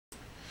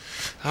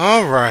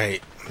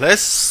Alright,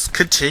 let's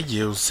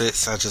continue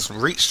since I just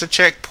reached the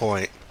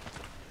checkpoint.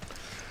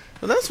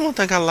 But that's one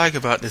thing I like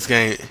about this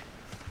game.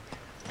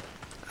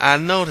 I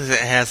noticed it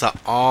has an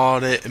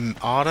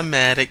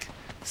automatic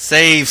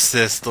save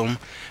system,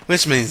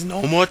 which means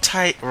no more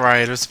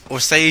typewriters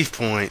or save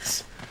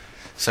points.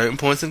 Certain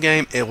points in the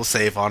game, it will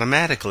save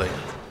automatically.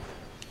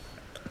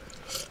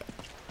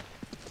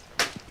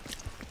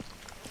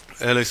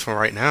 At least for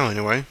right now,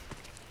 anyway.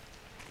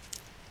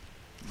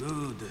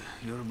 Good,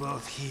 you're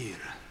both here.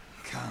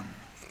 Come.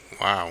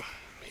 Wow,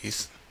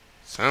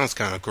 sounds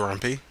kind of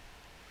grumpy.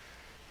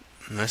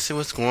 Let's see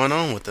what's going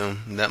on with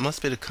them. That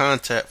must be the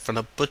contact from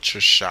the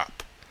butcher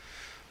shop.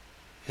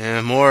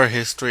 And more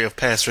history of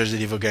past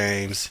Resident Evil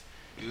games.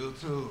 You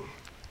too.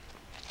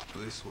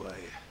 This way.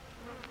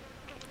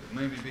 It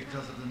may be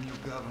because of the new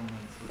government,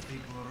 but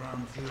people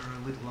around here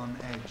are a little on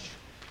edge.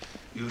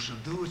 You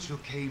should do what you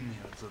came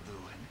here to do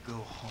and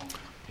go home.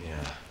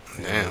 Yeah.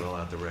 Damn. Roll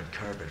out the red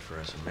carpet for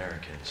us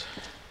Americans.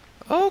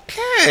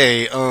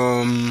 Okay,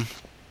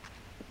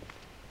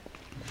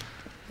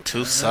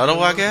 too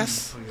subtle, I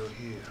guess? For you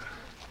here.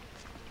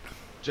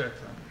 Check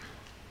them.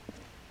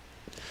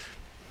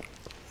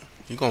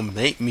 You gonna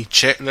make me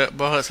check that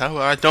box? How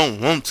I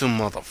don't want to,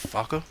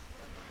 motherfucker.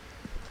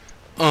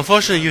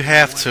 Unfortunately, you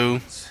have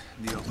to.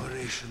 The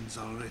operation's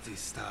already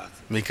started.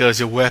 Because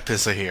your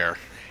weapons are here.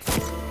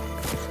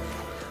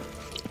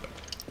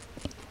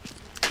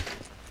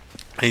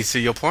 And you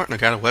see your partner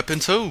got a weapon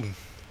too.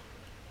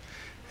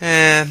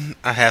 And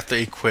I have to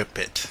equip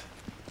it.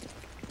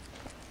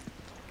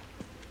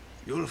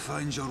 You'll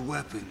find your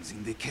weapons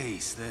in the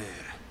case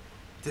there.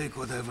 Take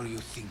whatever you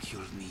think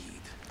you'll need.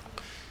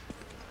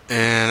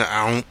 And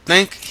I don't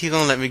think he's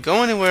gonna let me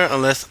go anywhere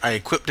unless I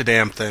equip the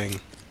damn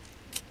thing.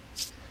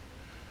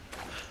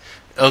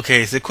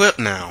 Okay, it's equipped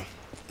now.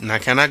 Now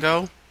can I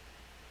go?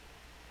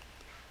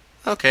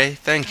 Okay,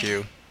 thank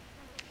you.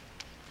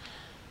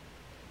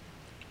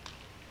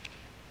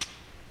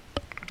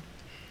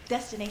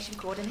 Destination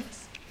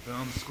coordinates?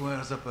 Found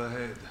squares up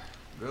ahead.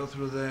 Go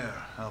through there.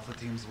 Alpha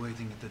team's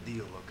waiting at the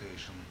deal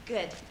location.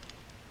 Good.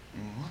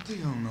 What do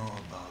you know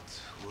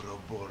about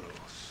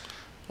Ouroboros?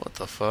 What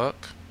the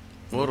fuck?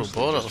 Mostly just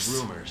Ouroboros?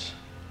 rumors.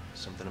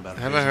 Something about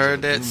I haven't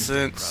heard that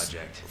since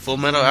project. Full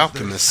Metal That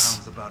Alchemist.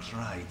 sounds about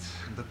right.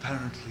 And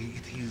apparently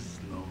it is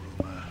no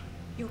rumor.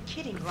 You're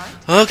kidding,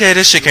 right? Okay,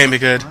 this shit can't be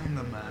good. Find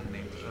a man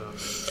named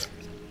Irving.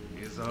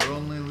 He's our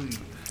only lead.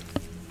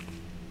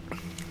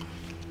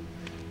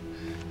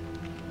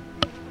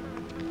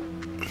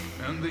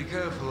 And be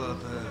careful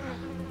out there.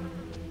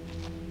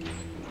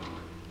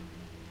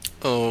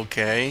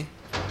 Okay.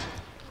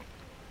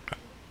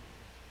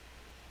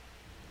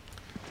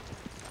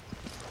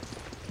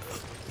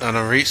 And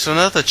I reached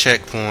another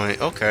checkpoint.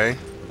 Okay.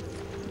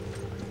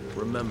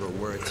 Remember,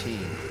 we're a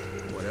team.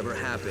 Whatever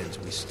happens,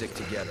 we stick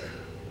together.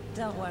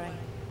 Don't worry.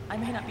 I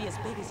may not be as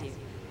big as you,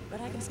 but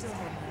I can still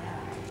hold my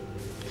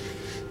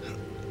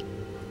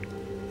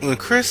own. When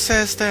Chris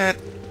says that,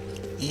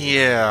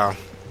 yeah.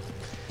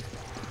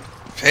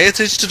 Pay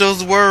attention to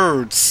those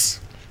words.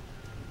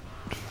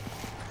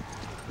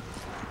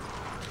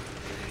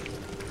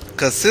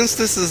 Because since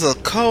this is a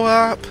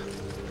co-op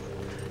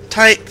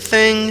type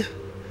thing,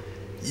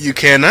 you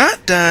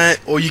cannot die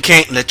or you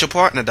can't let your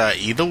partner die.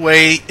 Either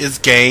way is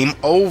game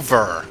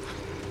over.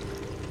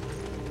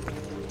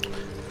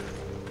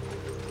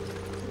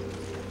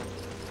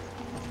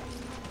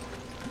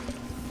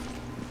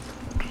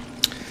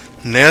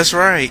 And that's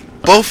right.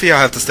 Both of y'all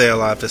have to stay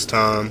alive this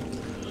time.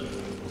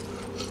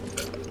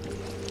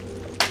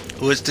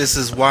 Which this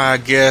is why I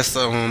guess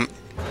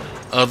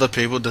other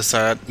people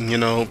decide, you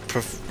know,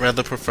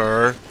 rather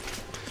prefer,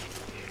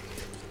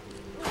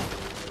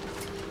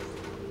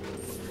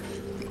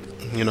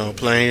 you know,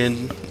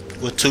 playing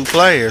with two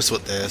players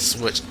with this,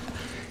 which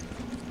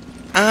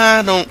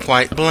I don't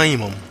quite blame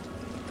them.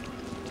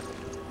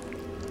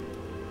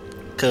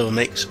 Cause it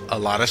makes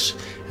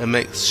it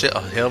makes shit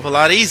a hell of a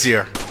lot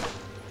easier.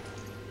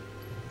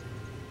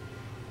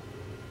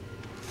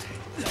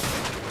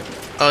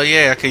 Oh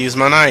yeah, I can use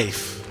my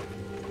knife.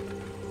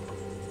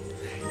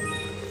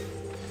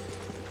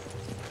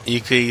 You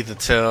could either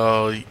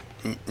tell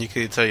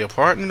your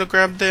partner to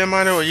grab the damn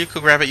item, or you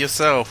could grab it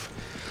yourself.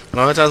 A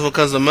lot of times,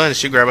 because of money,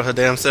 she grab it her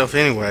damn self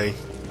anyway.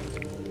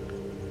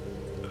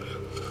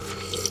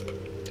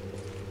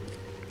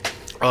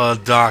 A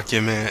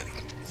document.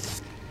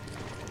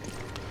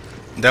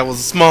 That was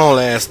a small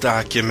ass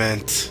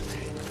document.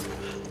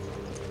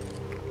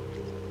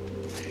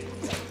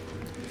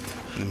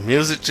 The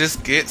music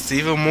just gets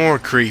even more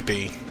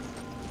creepy.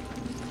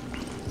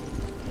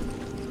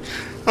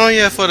 Oh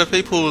yeah, for the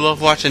people who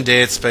love watching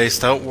Dead Space,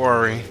 don't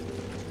worry.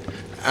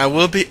 I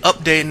will be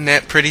updating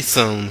that pretty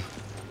soon.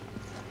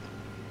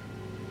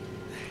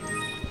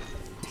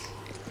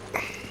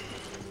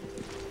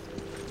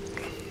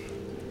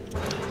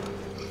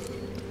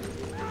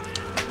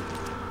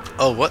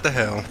 Oh, what the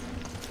hell?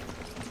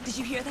 Did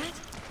you hear that?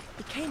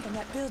 It came from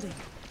that building.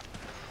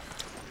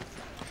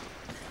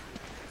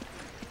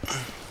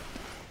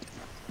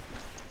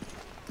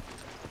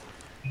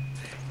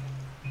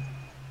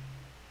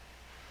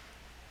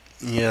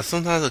 Yeah,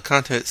 sometimes the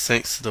content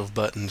sensitive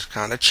button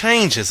kind of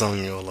changes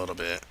on you a little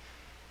bit.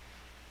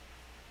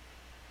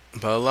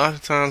 But a lot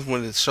of times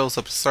when it shows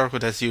up a circle,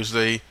 that's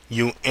usually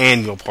you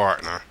and your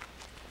partner.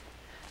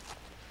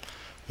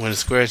 When it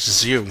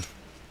scratches you,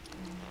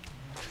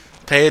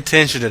 pay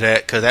attention to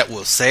that, because that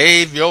will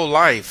save your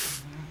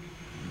life.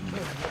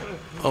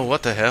 Oh,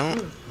 what the hell?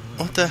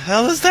 What the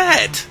hell is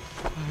that?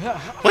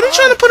 What are you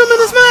trying to put him in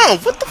his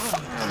mouth? What the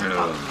fuck?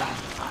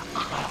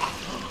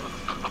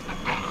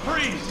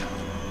 Freeze!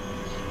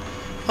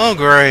 Oh,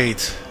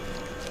 great.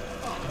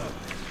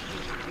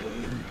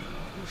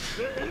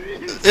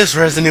 It's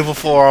Resident Evil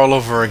 4 all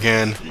over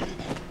again.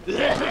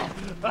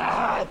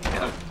 Are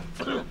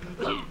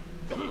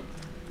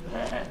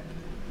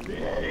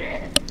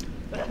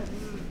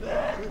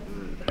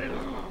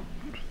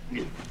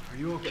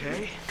you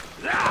okay?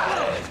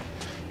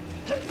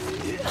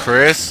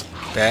 Chris,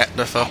 back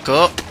the fuck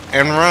up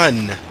and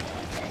run.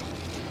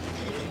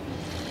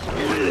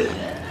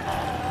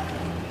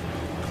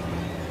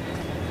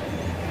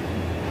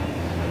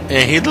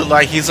 And he looked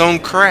like he's on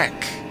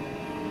crack.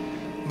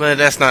 But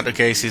that's not the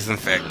case, he's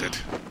infected.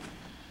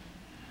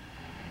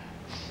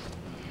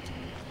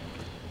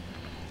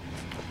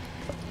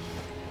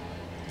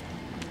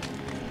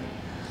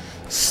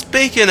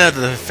 Speaking of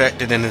the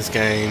infected in this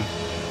game,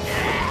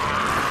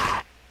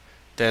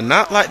 they're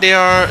not like they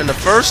are in the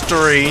first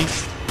 3,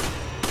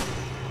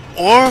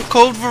 or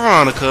Code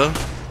Veronica,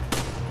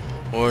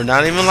 or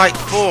not even like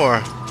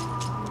 4.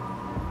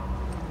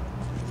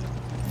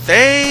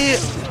 They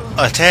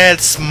a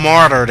tad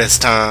smarter this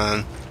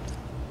time.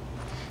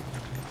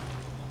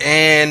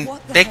 And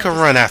they can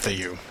run after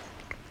you.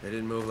 They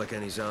didn't move like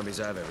any zombies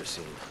I've ever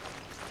seen.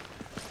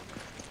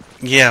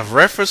 Yeah,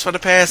 reference for the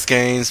past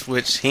games,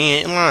 which he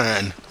ain't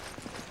lying.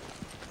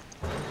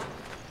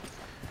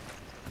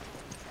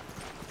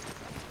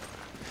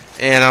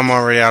 And I'm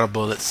already out of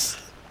bullets.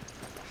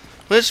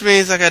 Which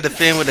means I got to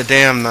defend with a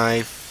damn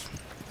knife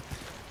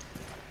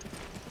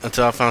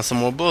until I found some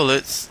more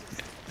bullets.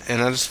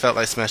 And I just felt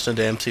like smashing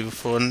the damn TV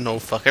for no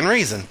fucking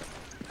reason.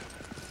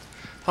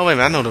 Oh wait a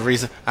minute, I know the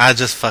reason. I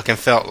just fucking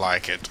felt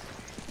like it.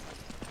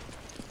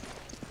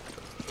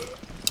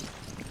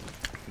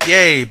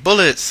 Yay,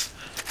 bullets!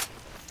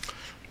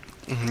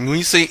 When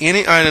you see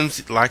any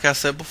items, like I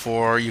said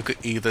before, you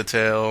could either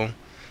tell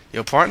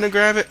your partner to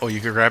grab it, or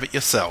you could grab it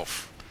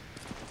yourself.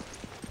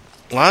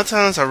 A lot of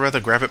times I'd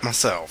rather grab it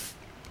myself.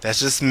 That's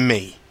just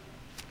me.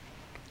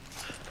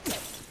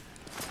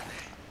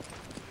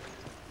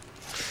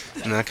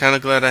 And I'm kinda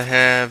glad I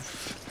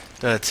have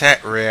the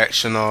attack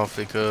reaction off,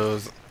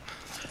 because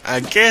I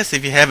guess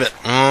if you have it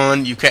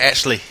on, you can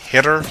actually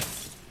hit her.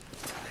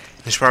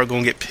 She's probably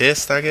gonna get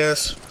pissed, I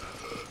guess.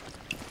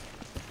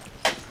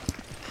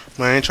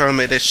 But I ain't trying to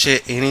make that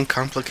shit any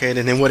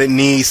complicated than what it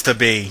needs to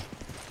be.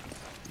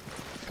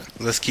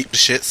 Let's keep the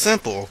shit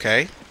simple,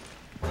 okay?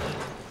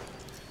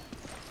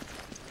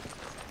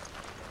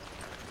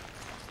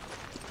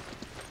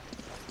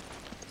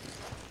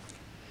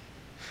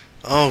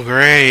 Oh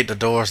great, the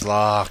door's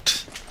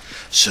locked.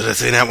 Should have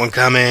seen that one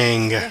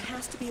coming. There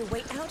has to be a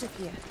way out of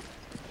here.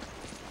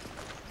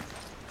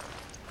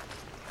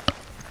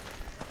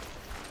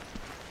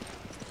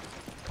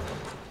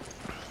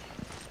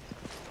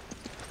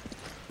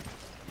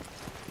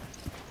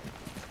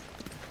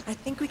 I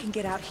think we can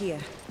get out here.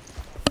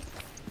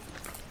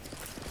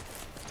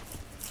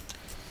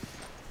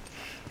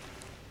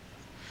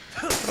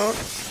 Oh.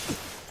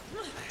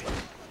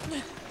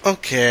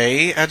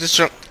 Okay, I just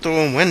jumped through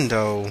a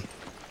window.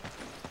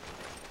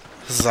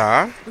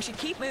 Huzzah. We should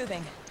keep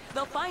moving.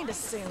 They'll find us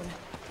soon.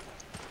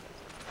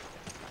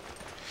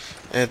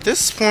 At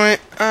this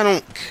point, I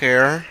don't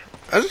care.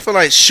 I just feel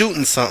like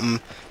shooting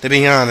something, to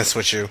be honest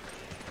with you.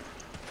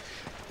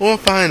 Or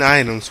find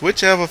items,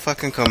 whichever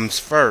fucking comes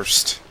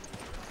first.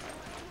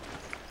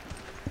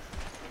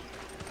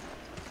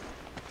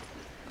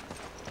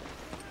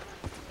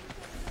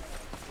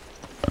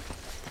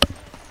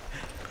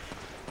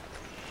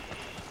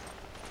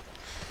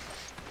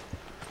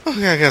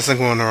 Okay, I guess I'm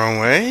going the wrong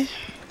way.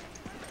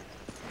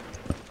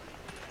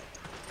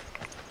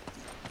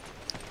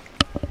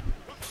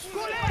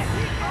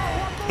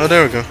 Oh,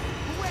 there we go.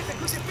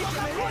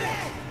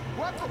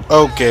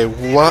 Okay,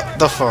 what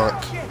the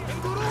fuck?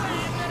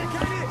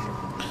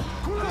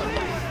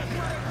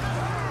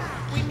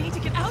 We need to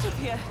get out of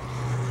here.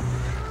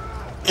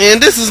 And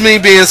this is me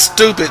being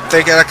stupid,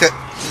 thinking I could...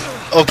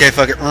 Okay,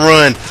 fuck it.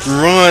 Run.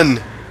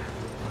 Run.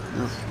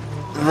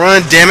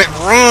 Run, damn it.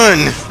 Run.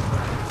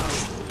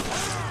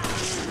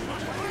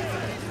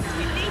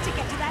 We need to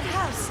get to that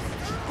house.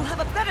 We'll have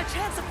a better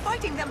chance of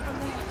fighting them from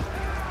there.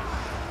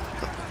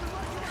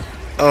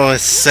 Oh,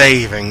 it's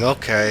saving.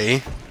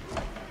 Okay.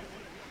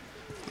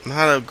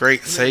 Not a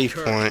great save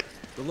Kirk, point.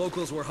 The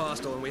locals were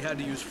hostile and we had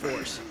to use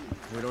force.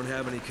 We don't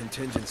have any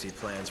contingency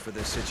plans for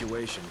this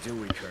situation, do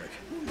we, Kirk?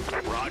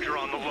 Roger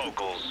on the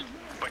locals,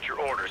 but your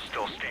orders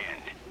still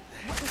stand.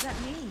 What does that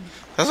mean?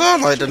 That's what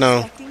I'd like to know.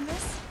 Expecting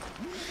this?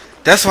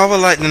 That's what I would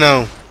like to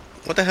know.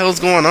 What the hell's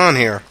going on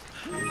here?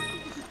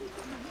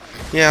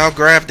 Yeah, I'll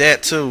grab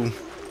that too.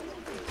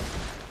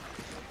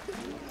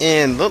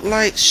 And look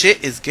like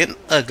shit is getting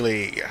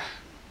ugly.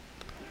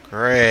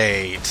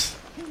 Great.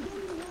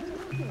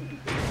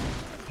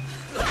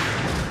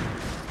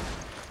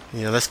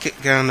 Yeah, let's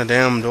kick down the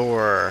damn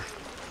door.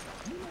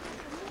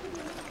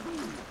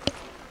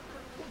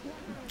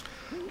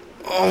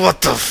 Oh,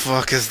 what the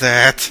fuck is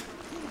that?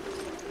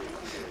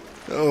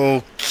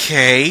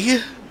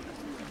 Okay.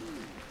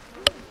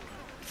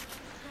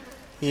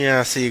 Yeah,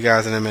 I'll see you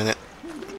guys in a minute.